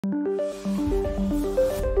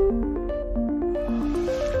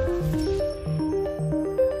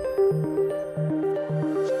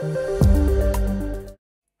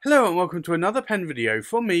Hello and welcome to another pen video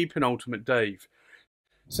from me, Penultimate Dave.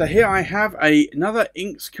 So here I have another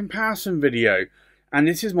inks comparison video, and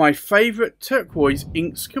this is my favourite Turquoise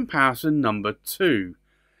inks comparison number 2.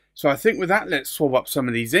 So I think with that, let's swap up some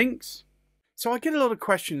of these inks. So I get a lot of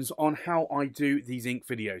questions on how I do these ink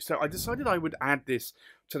videos, so I decided I would add this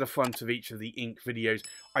to the front of each of the ink videos.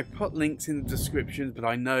 I put links in the description, but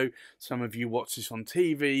I know some of you watch this on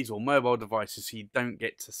TVs or mobile devices, so you don't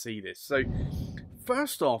get to see this. So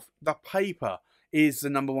first off, the paper is the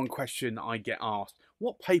number one question I get asked.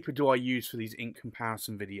 What paper do I use for these ink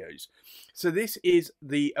comparison videos? So this is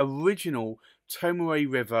the original Tomoe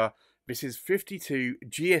River. This is 52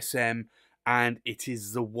 GSM, and it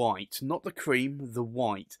is the white, not the cream, the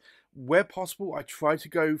white. Where possible, I try to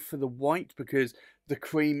go for the white because the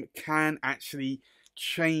cream can actually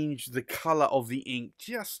change the colour of the ink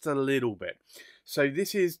just a little bit. So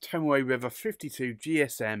this is Tomoe River 52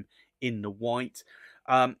 GSM in the white.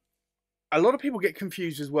 A lot of people get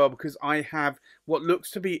confused as well because I have what looks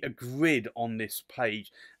to be a grid on this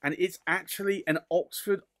page, and it's actually an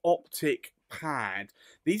Oxford Optik pad.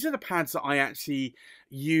 These are the pads that I actually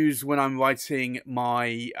use when I'm writing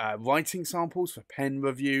my writing samples for pen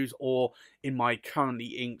reviews or in my currently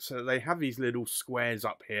ink, so they have these little squares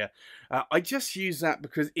up here. I just use that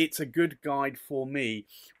because it's a good guide for me.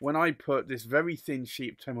 When I put this very thin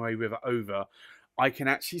sheet of Tomoe River over, I can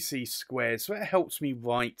actually see squares, so it helps me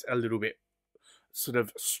write a little bit sort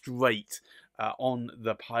of straight on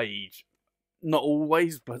the page. Not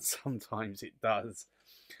always, but sometimes it does.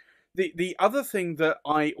 The other thing that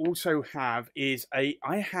I also have is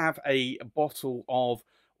I have a bottle of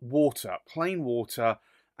water, plain water,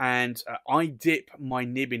 and I dip my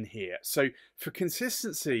nib in here. So for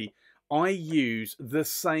consistency, I use the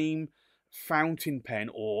same fountain pen,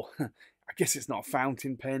 or I guess it's not a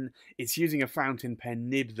fountain pen, it's using a fountain pen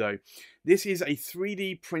nib though. This is a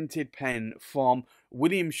 3D printed pen from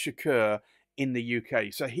William Shakour in the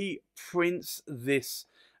UK. So he prints this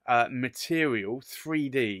material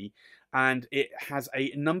 3D, and it has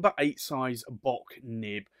a number 8 size Bock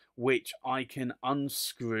nib which I can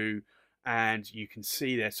unscrew, and you can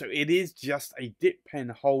see there. So it is just a dip pen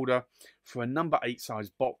holder for a number 8 size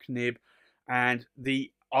Bock nib, and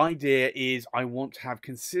the idea is I want to have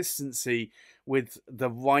consistency with the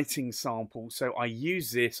writing sample. So I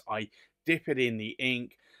use this, I dip it in the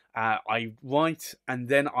ink, I write, and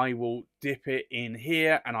then I will dip it in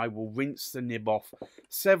here and I will rinse the nib off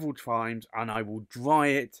several times and I will dry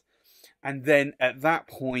it, and then at that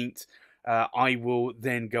point I will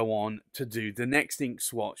then go on to do the next ink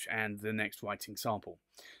swatch and the next writing sample.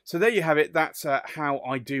 So there you have it. That's how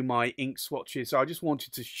I do my ink swatches. So I just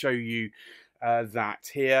wanted to show you that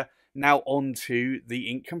here. Now on to the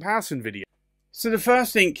ink comparison video. So the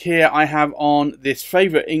first ink here I have on this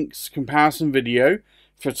favourite inks comparison video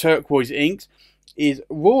for Turquoise inks is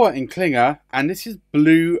Rohrer and Klingner, and this is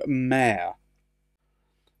Blue Mare.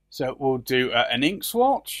 So we'll do an ink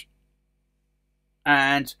swatch,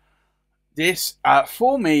 and this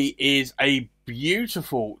for me is a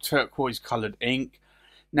beautiful turquoise coloured ink.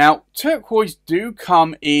 Now turquoise do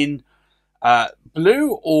come in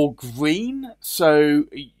blue or green, so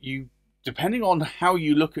you, depending on how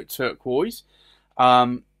you look at turquoise,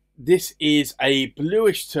 this is a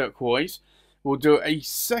bluish turquoise. We'll do a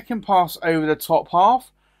second pass over the top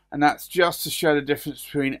half, and that's just to show the difference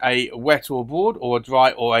between a wet or broad, or a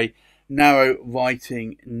dry or a narrow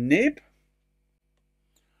writing nib.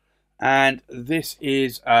 And this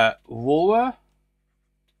is Rohrer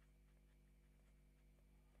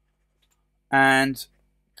and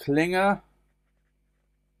Klingner,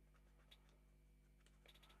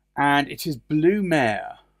 and it is Blue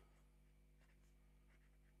Mare.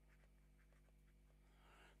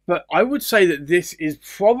 But I would say that this is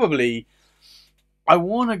probably, I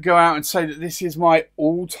want to go out and say that this is my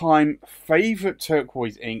all-time favourite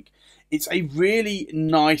turquoise ink. It's a really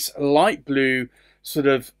nice light blue, sort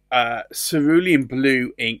of cerulean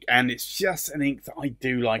blue ink, and it's just an ink that I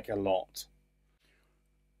do like a lot.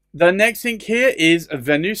 The next ink here is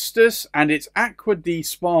Venvstas, and it's Aqua di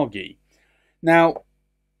Spargi. Now,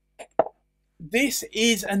 this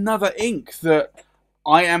is another ink that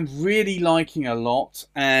I am really liking a lot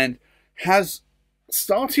and has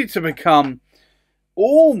started to become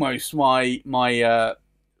almost my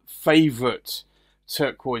favourite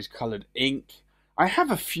turquoise coloured ink. I have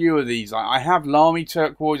a few of these. I have Lamy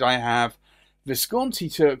turquoise, I have Visconti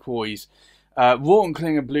turquoise, Rohrer and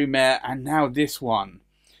Klingner Blue Mare, and now this one.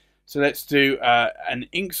 So let's do an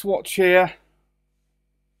ink swatch here.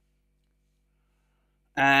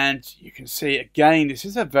 And you can see again, this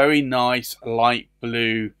is a very nice light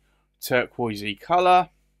blue turquoisey colour.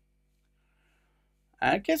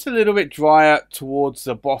 It gets a little bit drier towards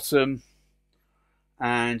the bottom,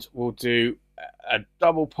 and we'll do a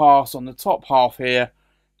double pass on the top half here,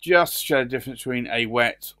 just to show the difference between a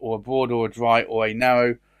wet or a broad or a dry or a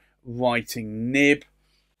narrow writing nib.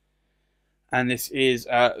 And this is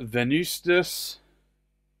Venvstas.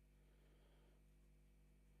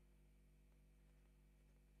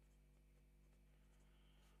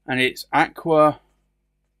 And it's Aqua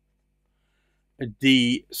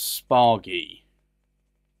di Spargi.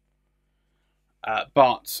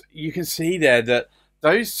 But you can see there that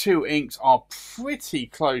those two inks are pretty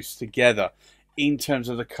close together in terms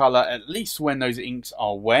of the colour, at least when those inks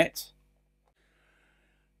are wet.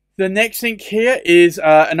 The next ink here is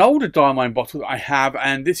an older Diamine bottle that I have,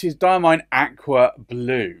 and this is Diamine Aqua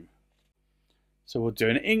Blue. So we'll do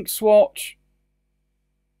an ink swatch.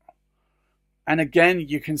 And again,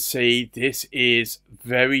 you can see this is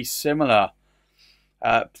very similar.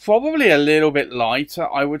 Probably a little bit lighter,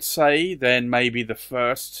 I would say, than maybe the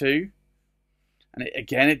first two. And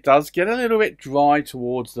again, it does get a little bit dry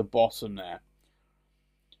towards the bottom there.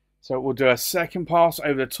 So we'll do a second pass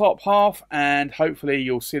over the top half, and hopefully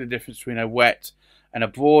you'll see the difference between a wet and a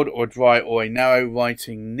broad or dry or a narrow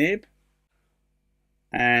writing nib.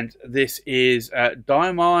 And this is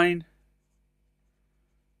Diamine.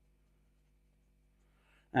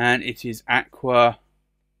 And it is Aqua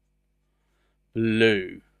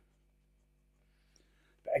Blue.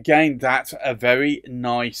 But again, that's a very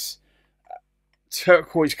nice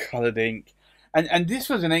turquoise coloured ink. And this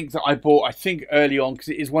was an ink that I bought, I think, early on, because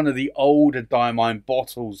it is one of the older Diamine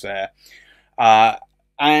bottles there.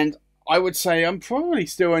 And I would say I'm probably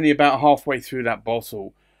still only about halfway through that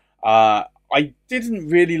bottle. I didn't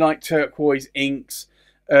really like turquoise inks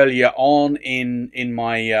earlier on in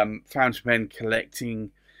my fountain pen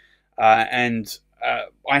collecting. And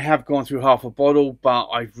I have gone through half a bottle, but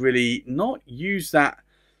I've really not used that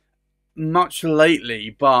much lately,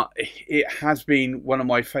 but it has been one of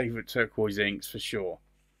my favourite turquoise inks for sure.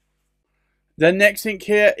 The next ink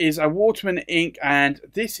here is a Waterman ink, and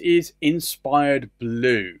this is Inspired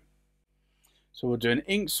Blue. So we'll do an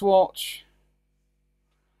ink swatch.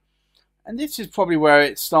 And this is probably where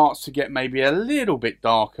it starts to get maybe a little bit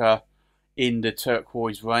darker in the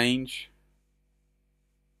turquoise range.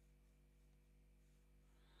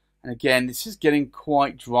 And again, this is getting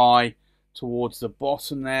quite dry towards the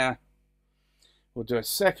bottom there. We'll do a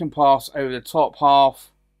second pass over the top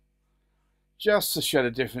half, just to show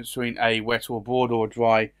the difference between a wet or broad or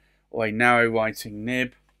dry or a narrow writing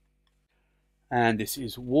nib. And this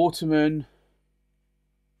is Waterman.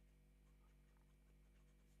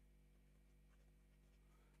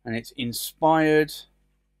 And it's Inspired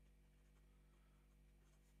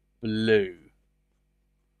Blue.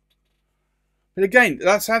 But again,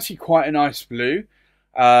 that's actually quite a nice blue.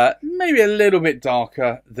 Maybe a little bit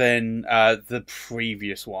darker than the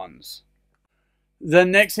previous ones. The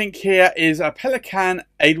next ink here is a Pelikan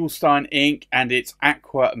Edelstein ink, and it's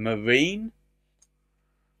Aqua Marine.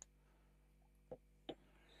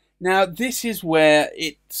 Now this is where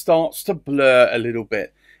it starts to blur a little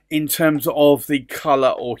bit in terms of the colour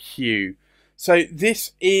or hue. So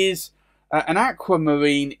this is an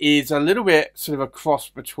aquamarine, is a little bit sort of a cross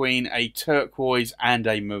between a turquoise and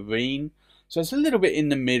a marine. So it's a little bit in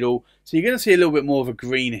the middle. So you're going to see a little bit more of a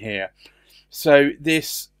green here. So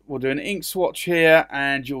this, we'll do an ink swatch here,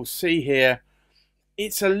 and you'll see here,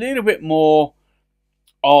 it's a little bit more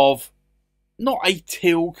of, not a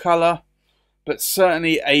teal colour, but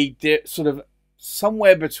certainly a sort of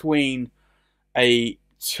somewhere between a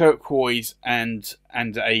turquoise and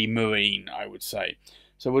a marine, I would say.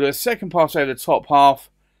 So we'll do a second pass over the top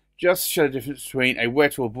half, just to show the difference between a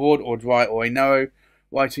wet or broad or dry or a narrow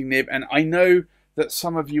writing nib. And I know that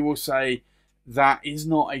some of you will say that is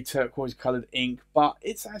not a turquoise coloured ink, but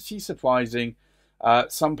it's actually surprising.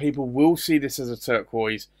 Some people will see this as a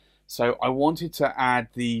turquoise, so I wanted to add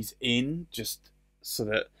these in just so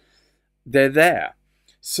that they're there.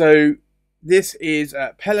 So this is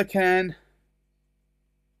Pelikan,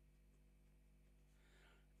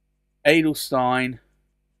 Edelstein,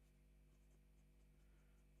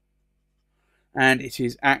 and it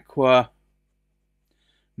is Aqua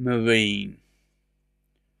Marine.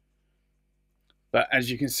 But as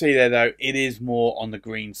you can see there, though, it is more on the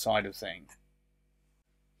green side of things.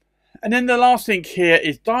 And then the last ink here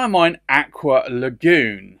is Diamine Aqua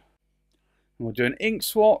Lagoon. We'll do an ink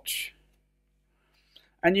swatch.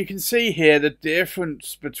 And you can see here the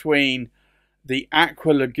difference between the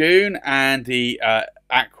Aqua Lagoon and the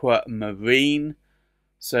Aqua Marine.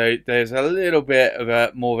 So there's a little bit of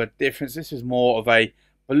a more of a difference. This is more of a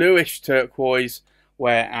bluish turquoise,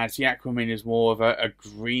 whereas the Aquaman is more of a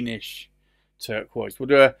greenish turquoise. We'll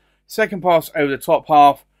do a second pass over the top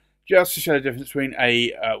half just to show the difference between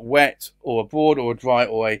a wet or a broad or a dry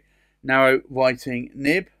or a narrow writing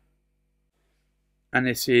nib. And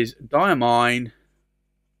this is Diamine,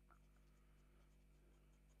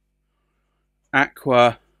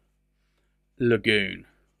 Aqua, Lagoon.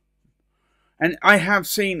 And I have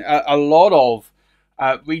seen a lot of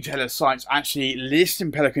retailer sites actually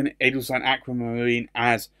listing Pelikan, Edelstein, Aquamarine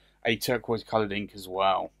as a turquoise coloured ink as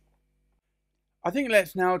well. I think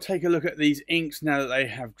let's now take a look at these inks now that they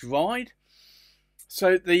have dried.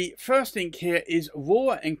 So the first ink here is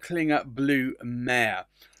Rohrer and Klingner Blue Mare.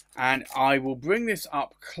 And I will bring this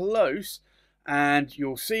up close and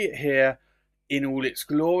you'll see it here in all its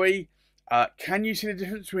glory. Can you see the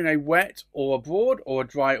difference between a wet or a broad or a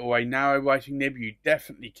dry or a narrow writing nib? You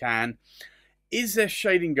definitely can. Is there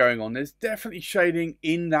shading going on? There's definitely shading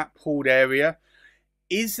in that pulled area.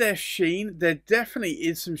 Is there sheen? There definitely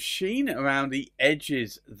is some sheen around the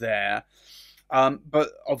edges there.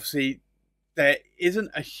 But obviously there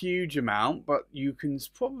isn't a huge amount, but you can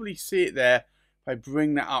probably see it there if I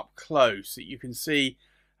bring that up close. That you can see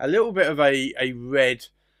a little bit of a red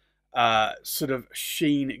sort of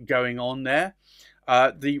sheen going on there.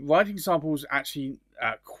 The writing sample is actually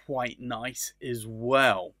quite nice as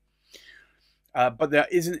well. But there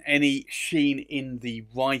isn't any sheen in the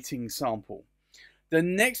writing sample. The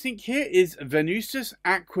next ink here is Venvstas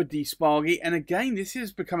Acqua di Spargi, and again this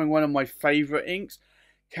is becoming one of my favourite inks.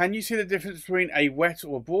 Can you see the difference between a wet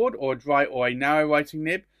or a broad or a dry or a narrow writing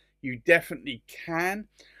nib? You definitely can.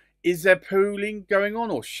 Is there pooling going on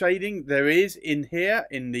or shading? There is in here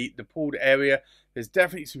in the pulled area. There's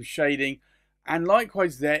definitely some shading, and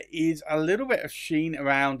likewise there is a little bit of sheen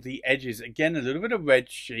around the edges. Again, a little bit of red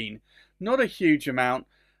sheen, not a huge amount.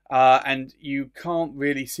 And you can't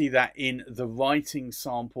really see that in the writing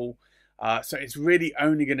sample. So it's really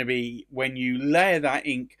only going to be when you layer that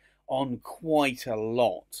ink on quite a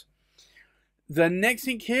lot. The next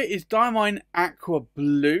ink here is Diamine Aqua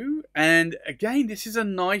Blue. And again, this is a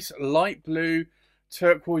nice light blue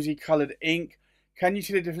turquoisey coloured ink. Can you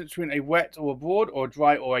see the difference between a wet or a broad or a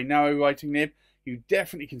dry or a narrow writing nib? You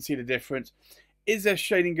definitely can see the difference. Is there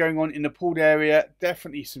shading going on in the pulled area?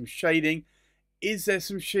 Definitely some shading. Is there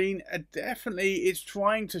some sheen? Definitely, it's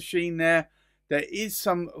trying to sheen there. There is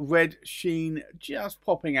some red sheen just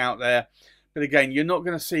popping out there. But again, you're not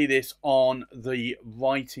going to see this on the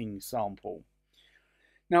writing sample.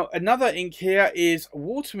 Now, another ink here is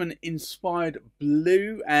Waterman Inspired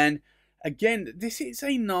Blue. And again, this is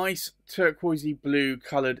a nice turquoisey blue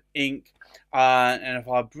coloured ink. And if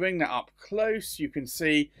I bring that up close, you can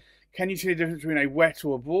see... Can you see the difference between a wet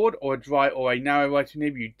or a broad or a dry or a narrow writing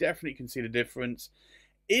nib? You definitely can see the difference.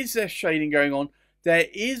 Is there shading going on? There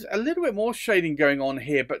is a little bit more shading going on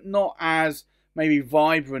here, but not as maybe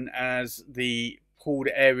vibrant as the pulled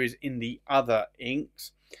areas in the other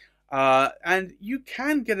inks. And you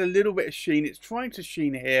can get a little bit of sheen. It's trying to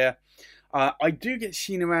sheen here. I do get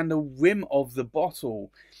sheen around the rim of the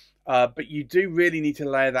bottle, but you do really need to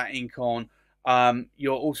layer that ink on.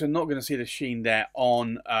 You're also not going to see the sheen there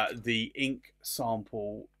on the ink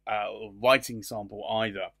sample, or writing sample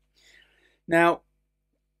either. Now,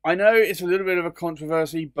 I know it's a little bit of a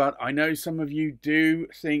controversy, but I know some of you do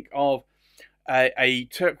think of a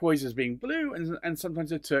turquoise as being blue and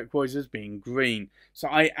sometimes a turquoise as being green. So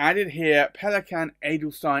I added here Pelikan,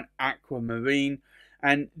 Edelstein, Aquamarine,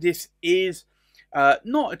 and this is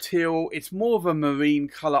not a teal, it's more of a marine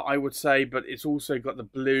colour I would say, but it's also got the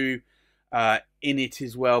blue in it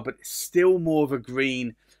as well, but it's still more of a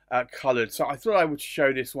green coloured. So I thought I would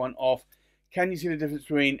show this one off. Can you see the difference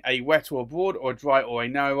between a wet or a broad or a dry or a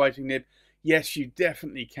narrow writing nib? Yes, you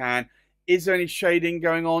definitely can. Is there any shading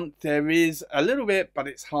going on? There is a little bit, but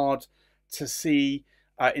it's hard to see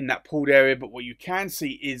in that pulled area. But what you can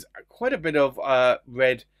see is quite a bit of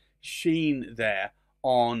red sheen there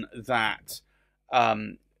on that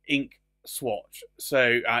ink swatch.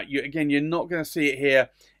 So again, you're not going to see it here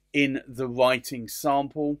in the writing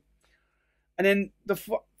sample. And then the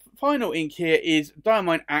final ink here is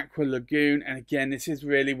Diamine Aqua Lagoon, and again this is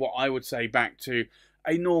really what I would say back to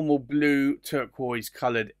a normal blue turquoise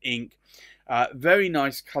coloured ink. Very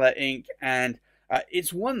nice colour ink, and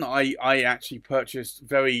it's one that I actually purchased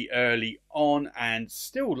very early on and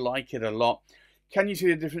still like it a lot. Can you see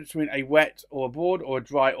the difference between a wet or a broad or a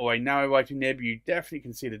dry or a narrow writing nib? You definitely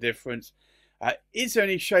can see the difference. Is there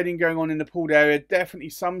any shading going on in the pulled area? Definitely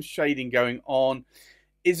some shading going on.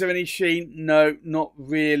 Is there any sheen? No, not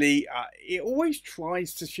really. It always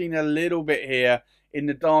tries to sheen a little bit here in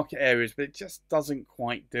the darker areas, but it just doesn't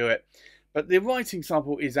quite do it. But the writing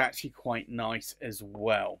sample is actually quite nice as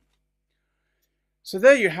well. So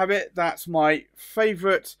there you have it. That's my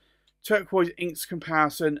favourite Turquoise inks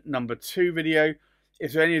comparison number 2 video.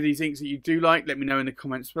 If there are any of these inks that you do like, let me know in the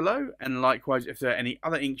comments below. And likewise, if there are any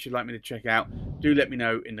other inks you'd like me to check out, do let me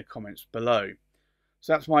know in the comments below.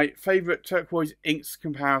 So that's my favourite Turquoise inks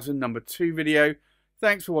comparison number 2 video.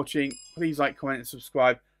 Thanks for watching. Please like, comment and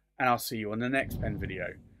subscribe. And I'll see you on the next pen video.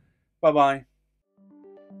 Bye bye.